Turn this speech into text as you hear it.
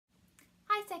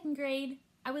second grade,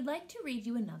 I would like to read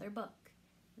you another book.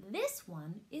 This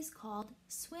one is called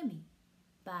Swimmy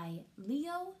by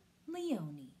Leo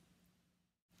Leone.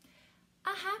 A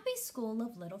happy school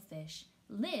of little fish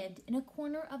lived in a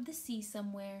corner of the sea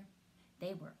somewhere.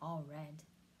 They were all red.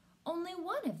 Only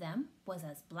one of them was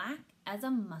as black as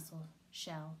a mussel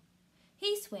shell.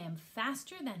 He swam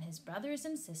faster than his brothers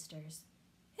and sisters.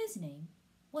 His name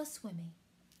was Swimmy.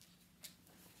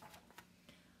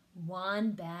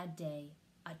 One bad day,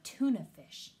 a tuna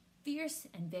fish, fierce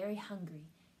and very hungry,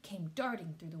 came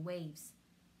darting through the waves.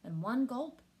 In one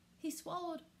gulp, he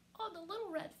swallowed all the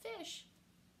little red fish.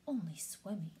 Only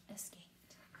Swimmy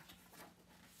escaped.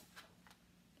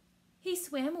 He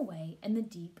swam away in the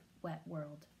deep, wet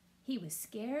world. He was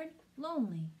scared,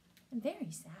 lonely, and very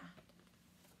sad.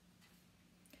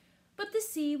 But the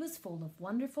sea was full of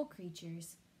wonderful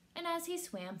creatures, and as he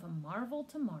swam from marvel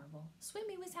to marvel,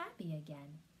 Swimmy was happy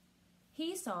again.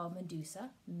 He saw a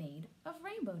Medusa made of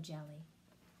rainbow jelly,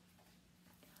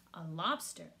 a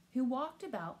lobster who walked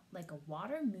about like a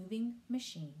water-moving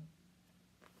machine,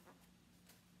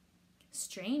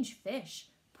 strange fish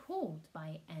pulled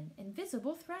by an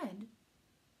invisible thread,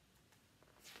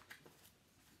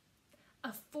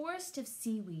 a forest of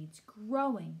seaweeds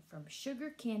growing from sugar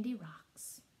candy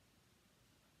rocks,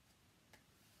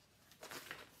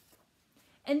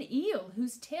 an eel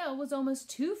whose tail was almost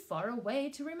too far away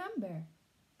to remember,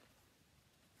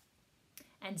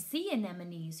 and sea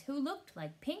anemones who looked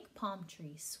like pink palm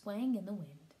trees swaying in the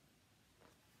wind.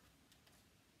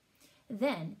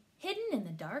 Then, hidden in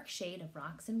the dark shade of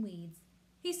rocks and weeds,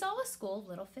 he saw a school of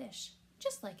little fish,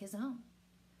 just like his own.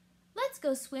 "Let's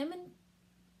go swim and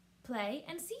play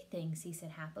and see things," he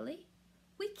said happily.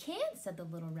 "We can," said the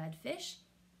little red fish.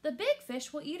 "The big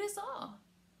fish will eat us all."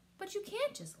 "But you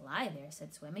can't just lie there,"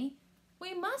 said Swimmy.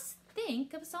 "We must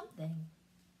think of something."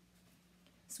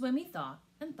 Swimmy thought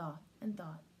and thought and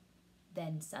thought.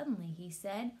 Then suddenly he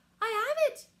said, "I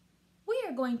have it! We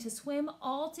are going to swim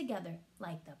all together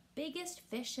like the biggest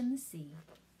fish in the sea."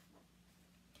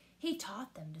 He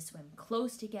taught them to swim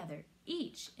close together,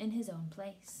 each in his own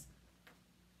place.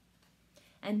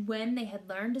 And when they had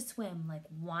learned to swim like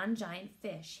one giant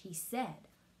fish, he said,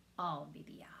 "I'll be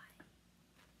the eye."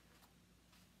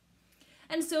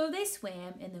 And so they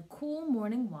swam in the cool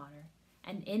morning water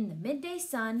and in the midday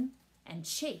sun and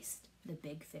chased the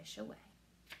big fish away.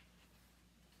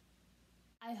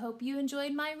 I hope you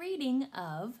enjoyed my reading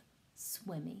of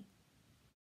Swimmy.